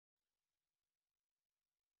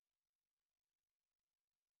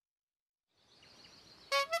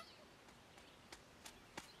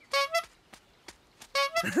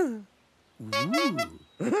Ooh.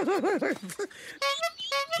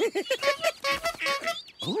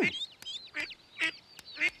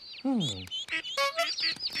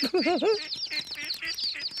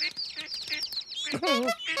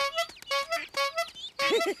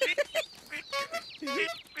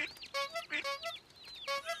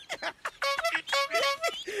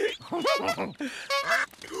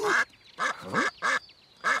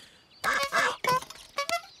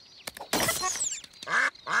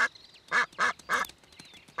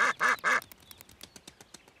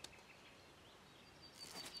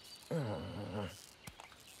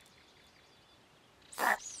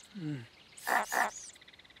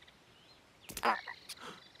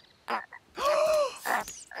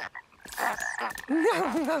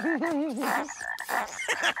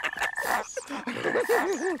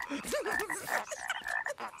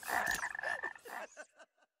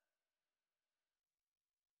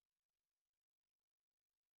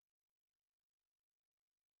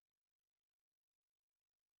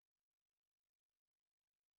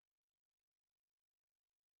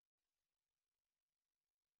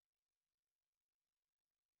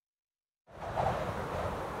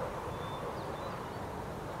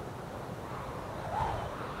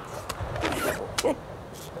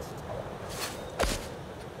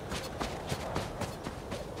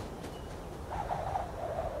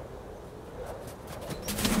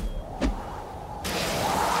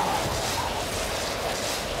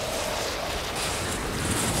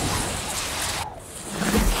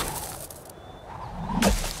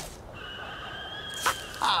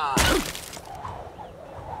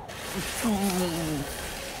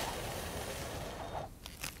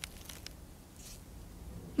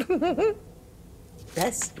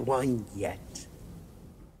 Best one yet.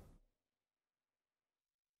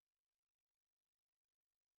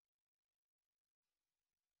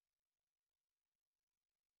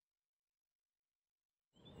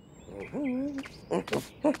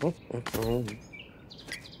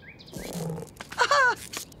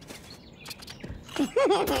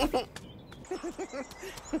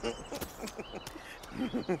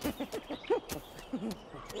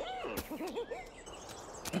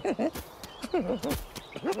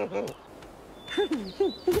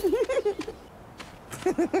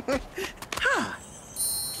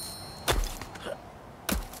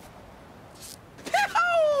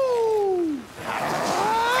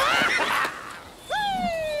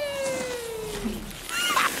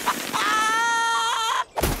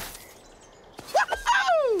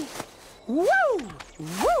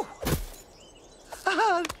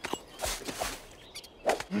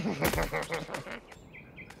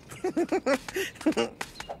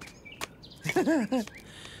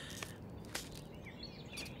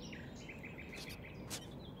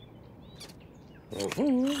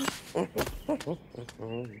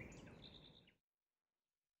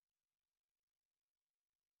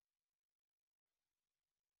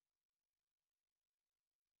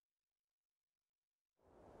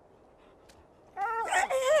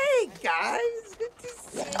 Hey, guys. Good to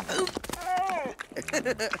see you.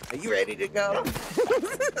 Are you ready to go?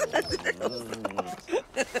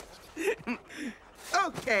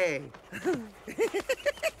 Okay.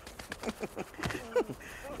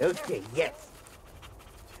 Okay, yes.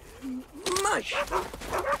 Mush.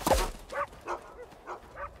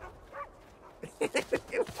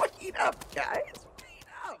 Wait up, guys. Wait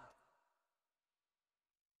up.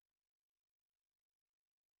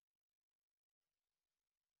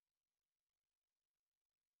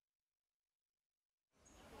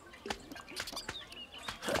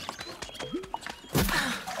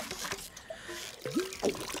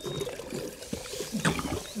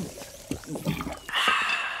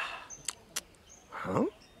 Huh?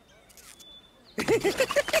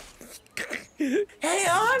 Hey,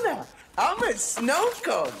 Anna, I'm a snow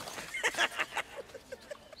cone.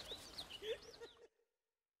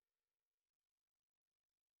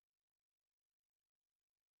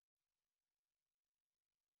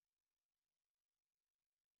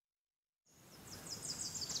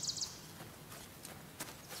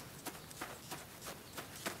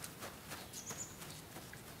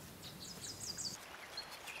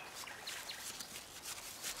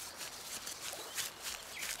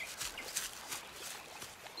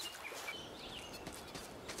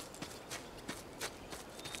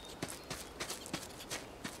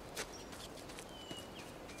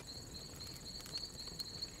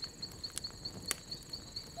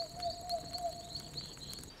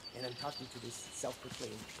 And I'm talking to this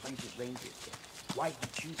self-proclaimed pungent reindeer kid. Why he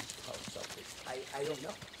chooses to call himself this, I don't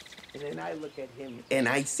know. And then I look at him and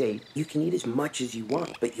I say, you can eat as much as you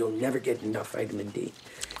want, but you'll never get enough vitamin D.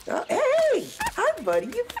 Hey, Hey, hi, buddy.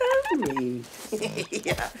 You found me.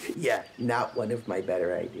 Yeah, not one of my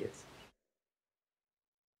better ideas.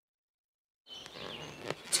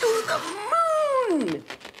 To the moon!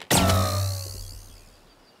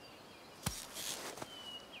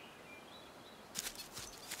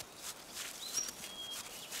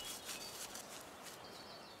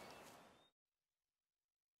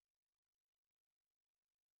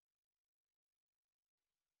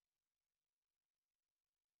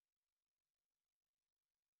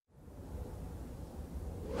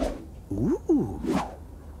 Ooh.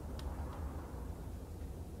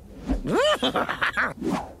 Whee!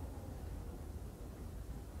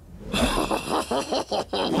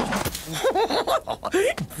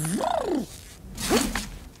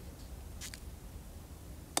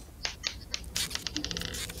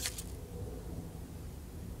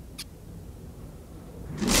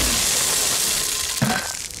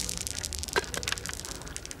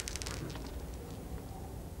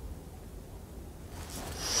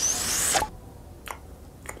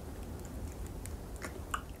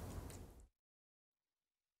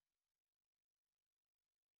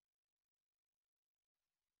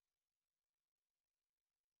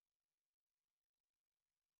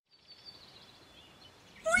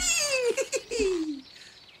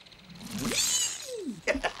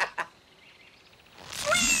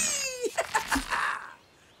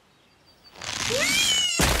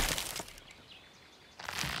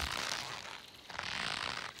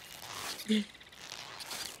 Whee!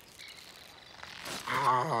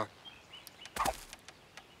 Ah.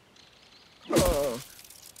 Oh.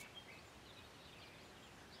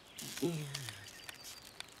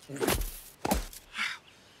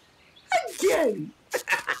 Again.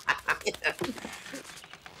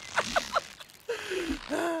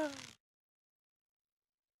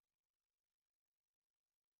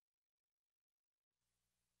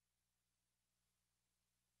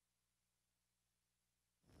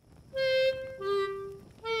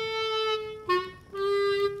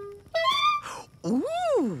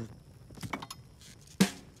 Ooh.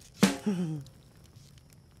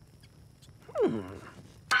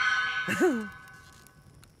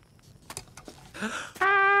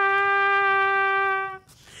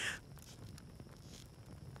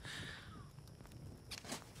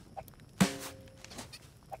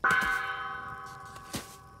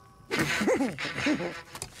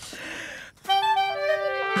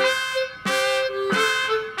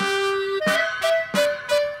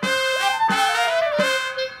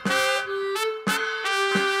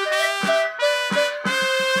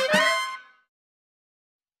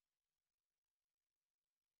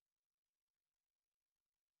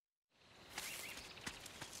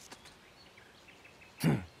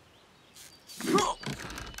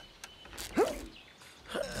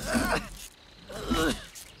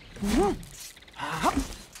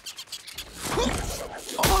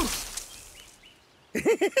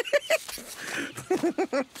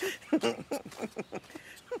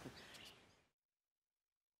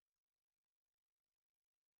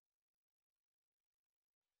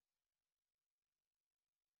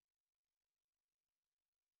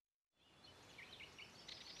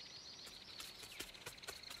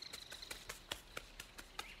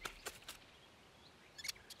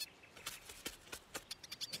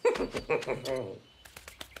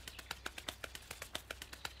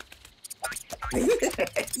 Yay!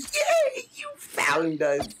 You found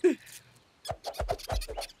us.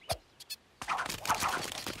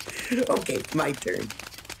 Okay, my turn.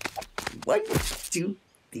 1, 2,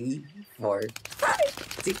 3, 4, 5,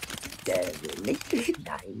 6, 7, 8,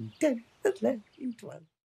 9, 10, 11, 12.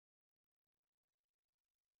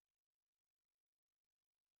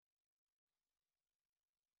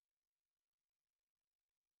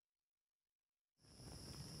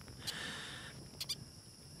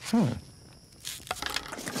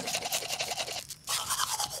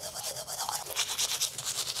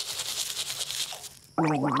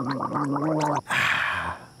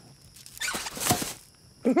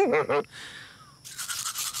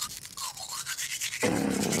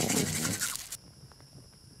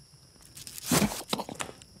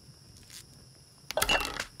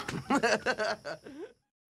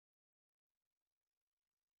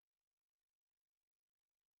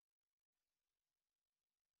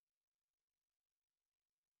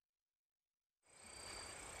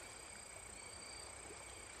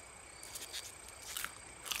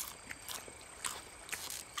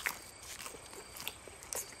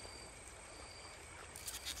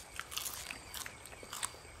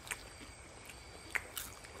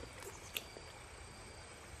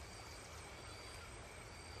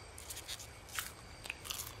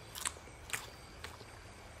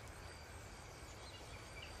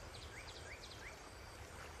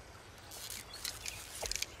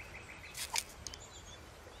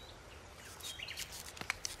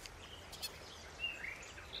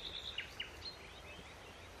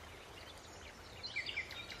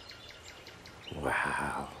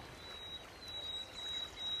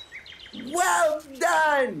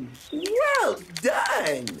 done! Well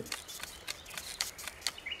done!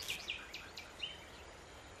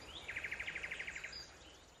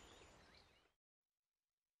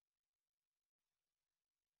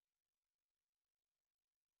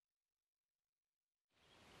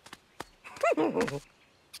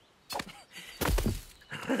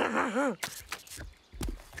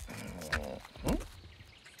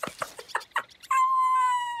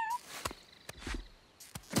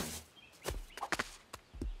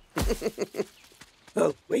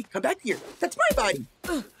 Oh, wait, come back here. That's my body.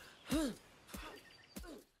 Mm.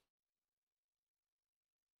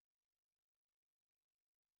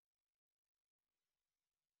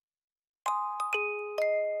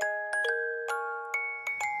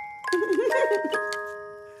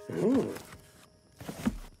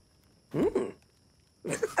 Mm.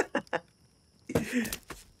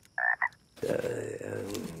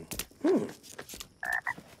 Hmm.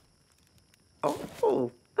 Oh.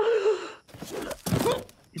 Oh.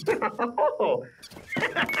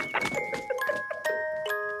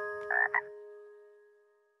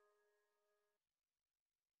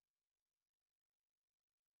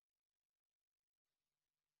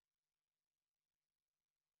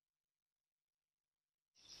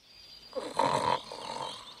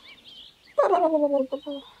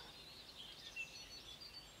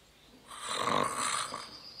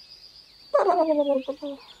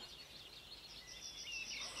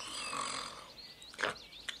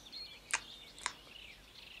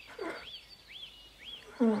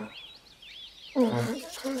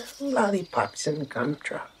 Lollipops and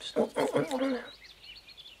gumdrops.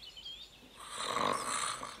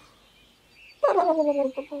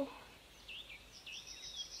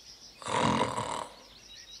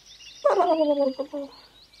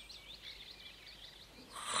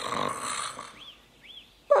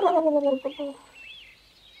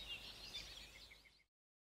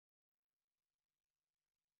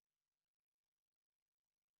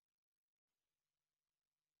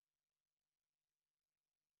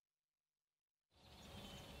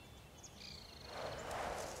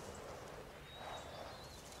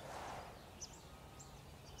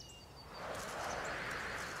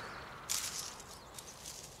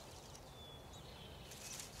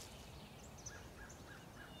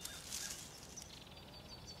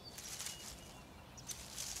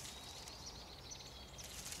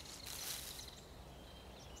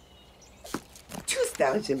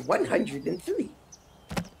 $2,103.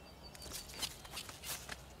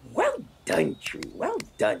 Well done, Tree. Well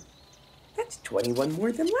done. That's 21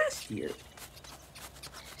 more than last year.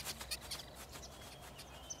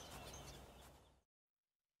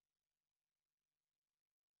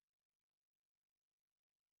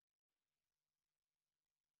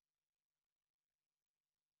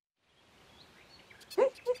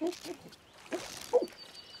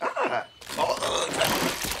 Ah.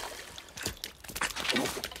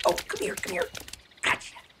 Oh, come here, come here.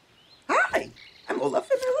 Gotcha. Hi, I'm Olaf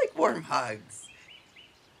and I like warm hugs.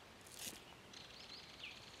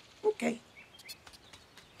 Okay.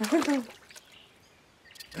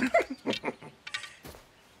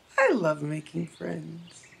 I love making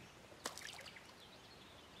friends.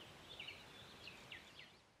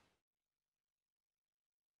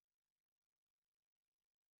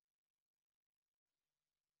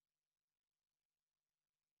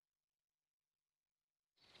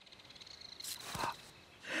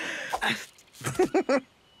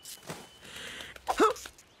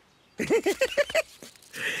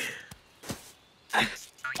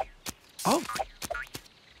 Oh.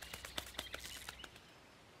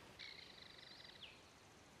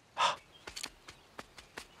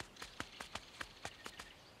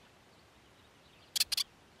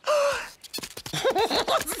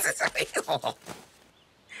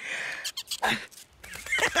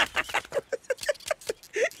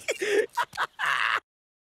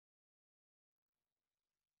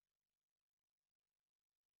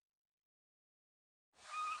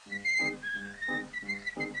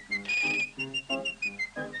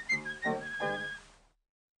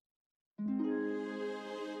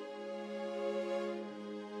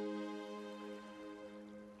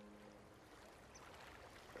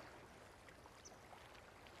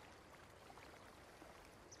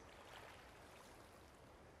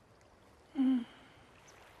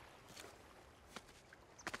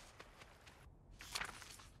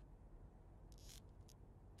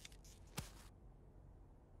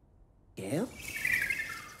 Gail?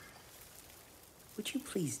 Would you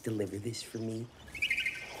please deliver this for me?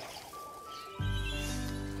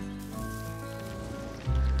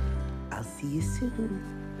 I'll see you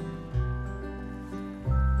soon.